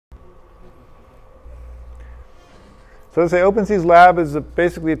So let's say OpenSeesLab is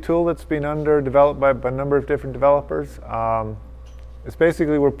basically a tool that's been developed by a number of different developers. It's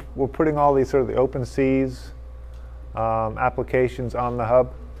basically we're putting all these sort of the OpenSees applications on the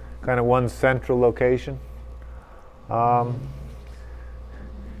hub, kind of one central location.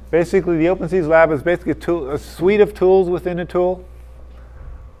 Basically, the OpenSeesLab is basically a suite of tools within a tool.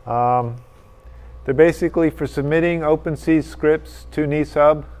 They're basically for submitting OpenSees scripts to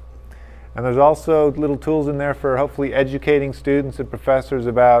NEEShub. And there's also little tools in there for hopefully educating students and professors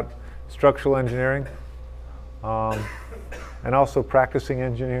about structural engineering, and also practicing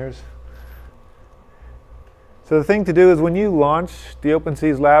engineers. So the thing to do is when you launch the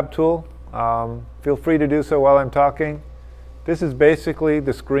OpenSeesLab tool, feel free to do so while I'm talking. This is basically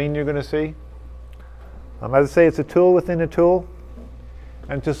the screen you're going to see. As I say, it's a tool within a tool.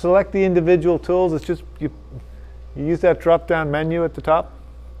 And to select the individual tools, it's just you use that drop-down menu at the top.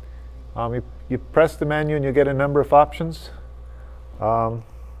 You press the menu and you get a number of options.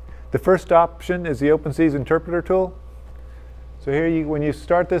 The first option is the OpenSees interpreter tool. So here, when you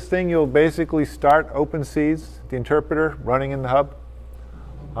start this thing, you'll basically start OpenSees, the interpreter, running in the hub.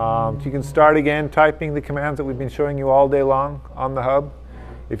 You can start again typing the commands that we've been showing you all day long on the hub.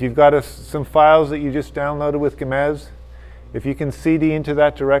 If you've got some files that you just downloaded with Gemez, if you can cd into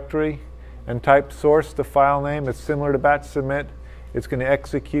that directory and type source, the file name, it's similar to batch submit. It's going to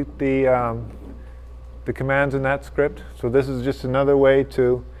execute the commands in that script. So this is just another way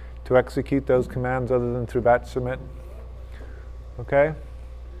to execute those commands other than through batch submit. Okay?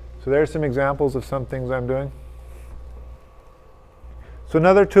 So there are some examples of some things I'm doing. So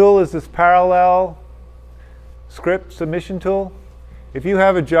another tool is this parallel script submission tool. If you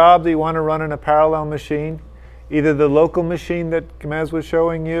have a job that you want to run in a parallel machine, either the local machine that Gemez was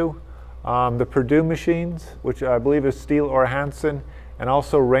showing you, the Purdue machines, which I believe is Steele or Hansen, and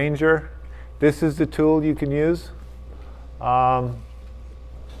also Ranger, this is the tool you can use.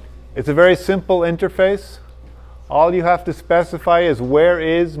 It's a very simple interface. All you have to specify is where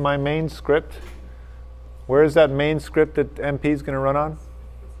is my main script. Where is that main script that MP is going to run on,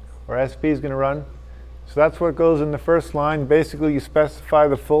 or SP is going to run? So that's what goes in the first line. Basically, you specify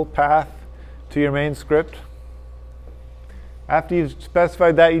the full path to your main script. After you've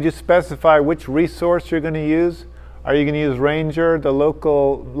specified that, you just specify which resource you're going to use. Are you going to use Ranger, the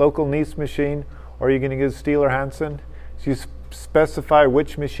local NEES machine, or are you going to use Steele or Hansen? So you specify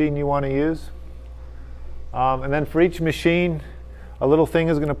which machine you want to use. And then for each machine, a little thing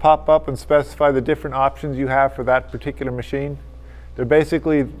is going to pop up and specify the different options you have for that particular machine. They're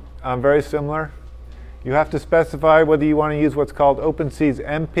basically very similar. You have to specify whether you want to use what's called OpenSees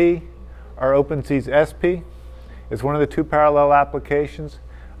MP or OpenSees SP. It's one of the two parallel applications.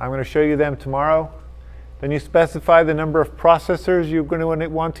 I'm going to show you them tomorrow. Then you specify the number of processors you're going to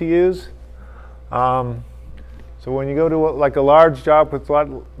want to use. So when you go to like a large job with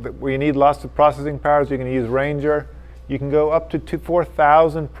where you need lots of processing powers, you're going to use Ranger. You can go up to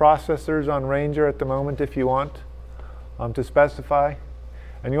 4,000 processors on Ranger at the moment if you want to specify.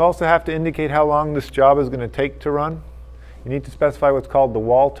 And you also have to indicate how long this job is going to take to run. You need to specify what's called the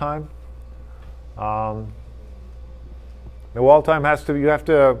wall time. The wall time you have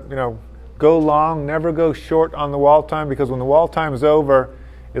to, go long, never go short on the wall time, because when the wall time is over,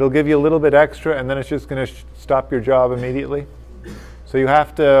 it'll give you a little bit extra, and then it's just going to stop your job immediately. So you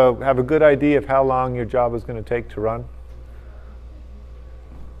have to have a good idea of how long your job is going to take to run.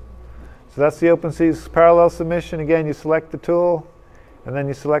 So that's the OpenSees parallel submission. Again, you select the tool, and then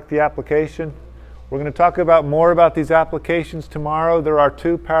you select the application. We're going to talk more about these applications tomorrow. There are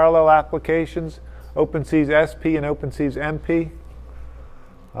two parallel applications, OpenSees SP and OpenSees MP.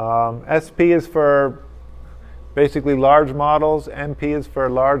 SP is for basically large models. MP is for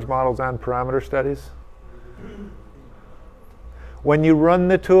large models and parameter studies. When you run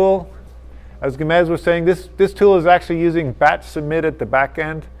the tool, as Gemez was saying, this tool is actually using batch submit at the back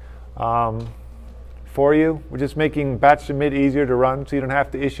end for you. We're just making batch submit easier to run, so you don't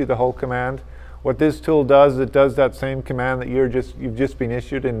have to issue the whole command. What this tool does, it does that same command that you've just been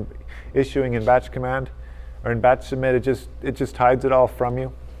issuing in batch command or in batch submit. It just hides it all from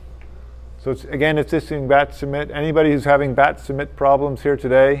you. So it's issuing batch submit. Anybody who's having batch submit problems here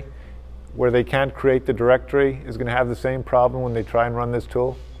today, where they can't create the directory, is going to have the same problem when they try and run this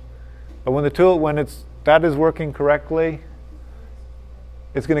tool. But when that is working correctly,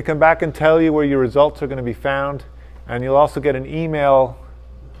 it's going to come back and tell you where your results are going to be found, and you'll also get an email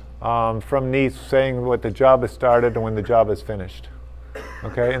from NEES saying what the job has started and when the job is finished.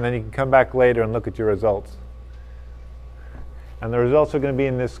 Okay, and then you can come back later and look at your results. And the results are going to be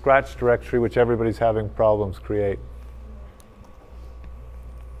in this scratch directory, which everybody's having problems create.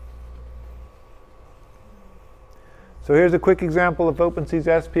 So here's a quick example of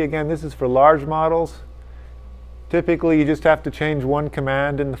OpenSeesSP. Again, this is for large models. Typically, you just have to change one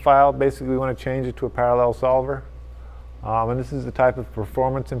command in the file. Basically, we want to change it to a parallel solver. And this is the type of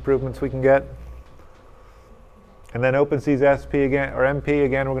performance improvements we can get. And then OpenSeesSP again, or MP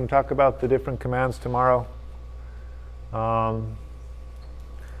again, we're going to talk about the different commands tomorrow. But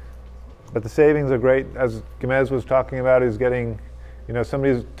the savings are great. As Gomez was talking about, is getting,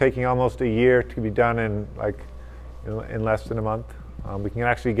 somebody's taking almost a year to be done in in less than a month. We can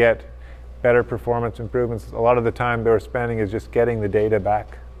actually get better performance improvements. A lot of the time they were spending is just getting the data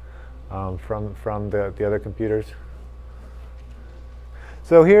back from the other computers.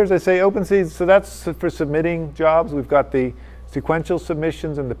 So here's, I say, OpenSees. So that's for submitting jobs. We've got the sequential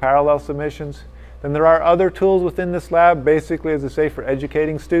submissions and the parallel submissions. Then there are other tools within this lab, basically, as I say, for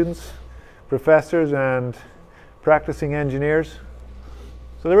educating students, professors, and practicing engineers.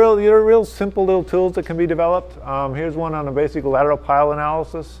 So they're real simple little tools that can be developed. Here's one on a basic lateral pile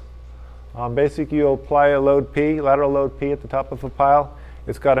analysis. Basically, you apply a load P, lateral load P at the top of a pile.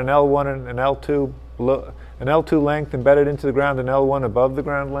 It's got an L1 and an L2 below, an L2 length embedded into the ground, and L1 above the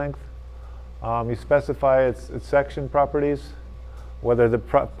ground length. You specify its section properties, whether the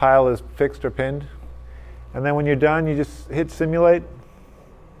pile is fixed or pinned. And then when you're done, you just hit simulate.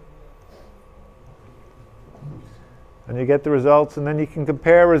 And you get the results, and then you can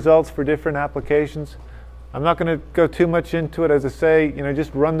compare results for different applications. I'm not going to go too much into it. As I say,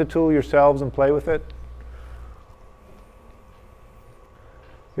 just run the tool yourselves and play with it.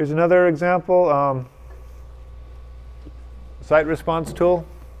 Here's another example. Site response tool.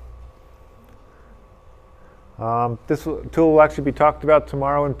 This tool will actually be talked about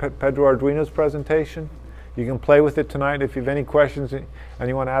tomorrow in Pedro Arduino's presentation. You can play with it tonight. If you have any questions and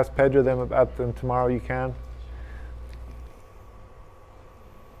you want to ask Pedro about them tomorrow, you can.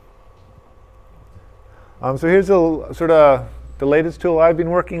 So here's sort of the latest tool I've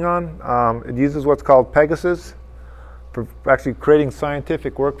been working on. It uses what's called Pegasus for actually creating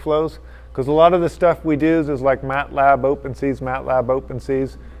scientific workflows. Because a lot of the stuff we do is like MATLAB,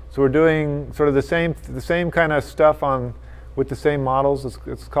 OpenSees. So we're doing sort of the same kind of stuff with the same models. It's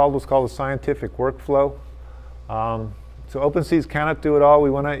what's called a scientific workflow. So OpenSees cannot do it all.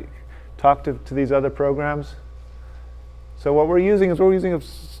 We want to talk to these other programs. So what we're using a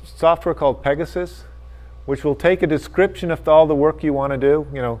software called Pegasus, which will take a description of all the work you want to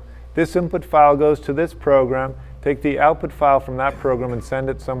do. This input file goes to this program, take the output file from that program and send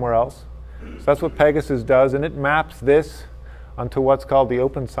it somewhere else. So that's what Pegasus does, and it maps this onto what's called the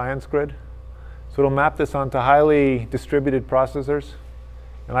Open Science Grid. So it'll map this onto highly distributed processors,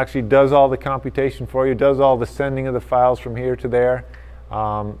 and actually does all the computation for you, does all the sending of the files from here to there,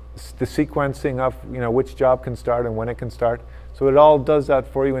 the sequencing of which job can start and when it can start. So it all does that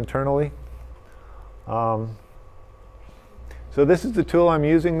for you internally. So this is the tool I'm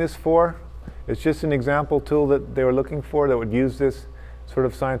using this for. It's just an example tool that they were looking for that would use this sort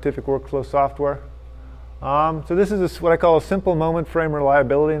of scientific workflow software. So this is what I call a simple moment frame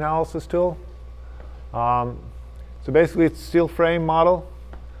reliability analysis tool. So basically it's a steel frame model.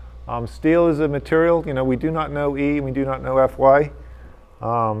 Steel is a material. We do not know E and we do not know Fy.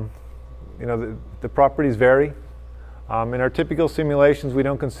 The properties vary. In our typical simulations, we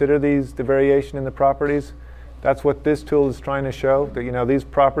don't consider the variation in the properties. That's what this tool is trying to show, that these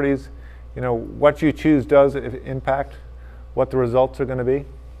properties, what you choose does impact what the results are going to be.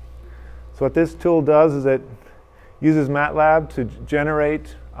 So what this tool does is it uses MATLAB to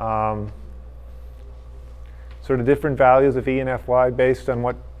generate sort of different values of E and Fy based on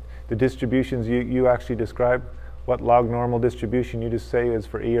what the distributions you actually describe, what log normal distribution you just say is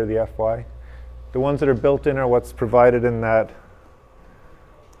for E or the Fy. The ones that are built in are what's provided in the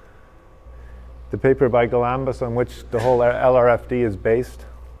paper by Galambos, on which the whole LRFD is based.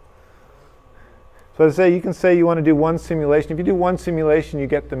 So as I say, you can say you want to do one simulation. If you do one simulation, you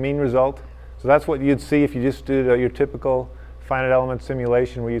get the mean result. So that's what you'd see if you just did your typical finite element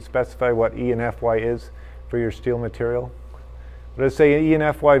simulation where you specify what E and Fy is for your steel material. But as I say, E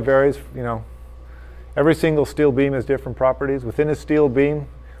and Fy varies. Every single steel beam has different properties. Within a steel beam,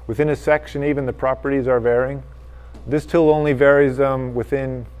 within a section, even the properties are varying. This tool only varies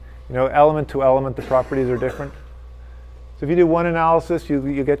within, element to element, the properties are different. So if you do one analysis,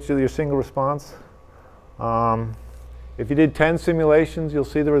 you get to your single response. If you did 10 simulations, you'll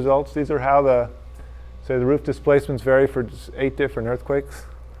see the results. These are how the roof displacements vary for 8 different earthquakes.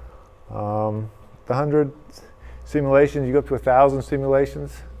 The 100 simulations, you go up to 1,000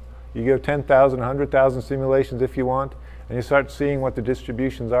 simulations. You go 10,000, 100,000 simulations if you want, and you start seeing what the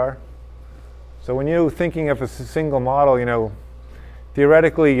distributions are. So when you're thinking of a single model,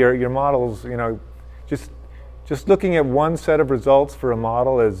 theoretically your models, just just looking at one set of results for a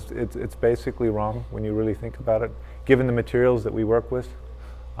model it's basically wrong when you really think about it, given the materials that we work with.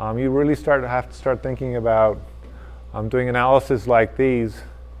 You really have to start thinking about doing analysis like these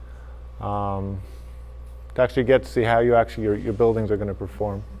to actually get to see how your buildings are going to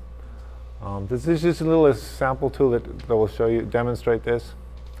perform. This is just a little sample tool that will demonstrate this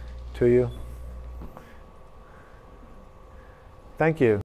to you. Thank you.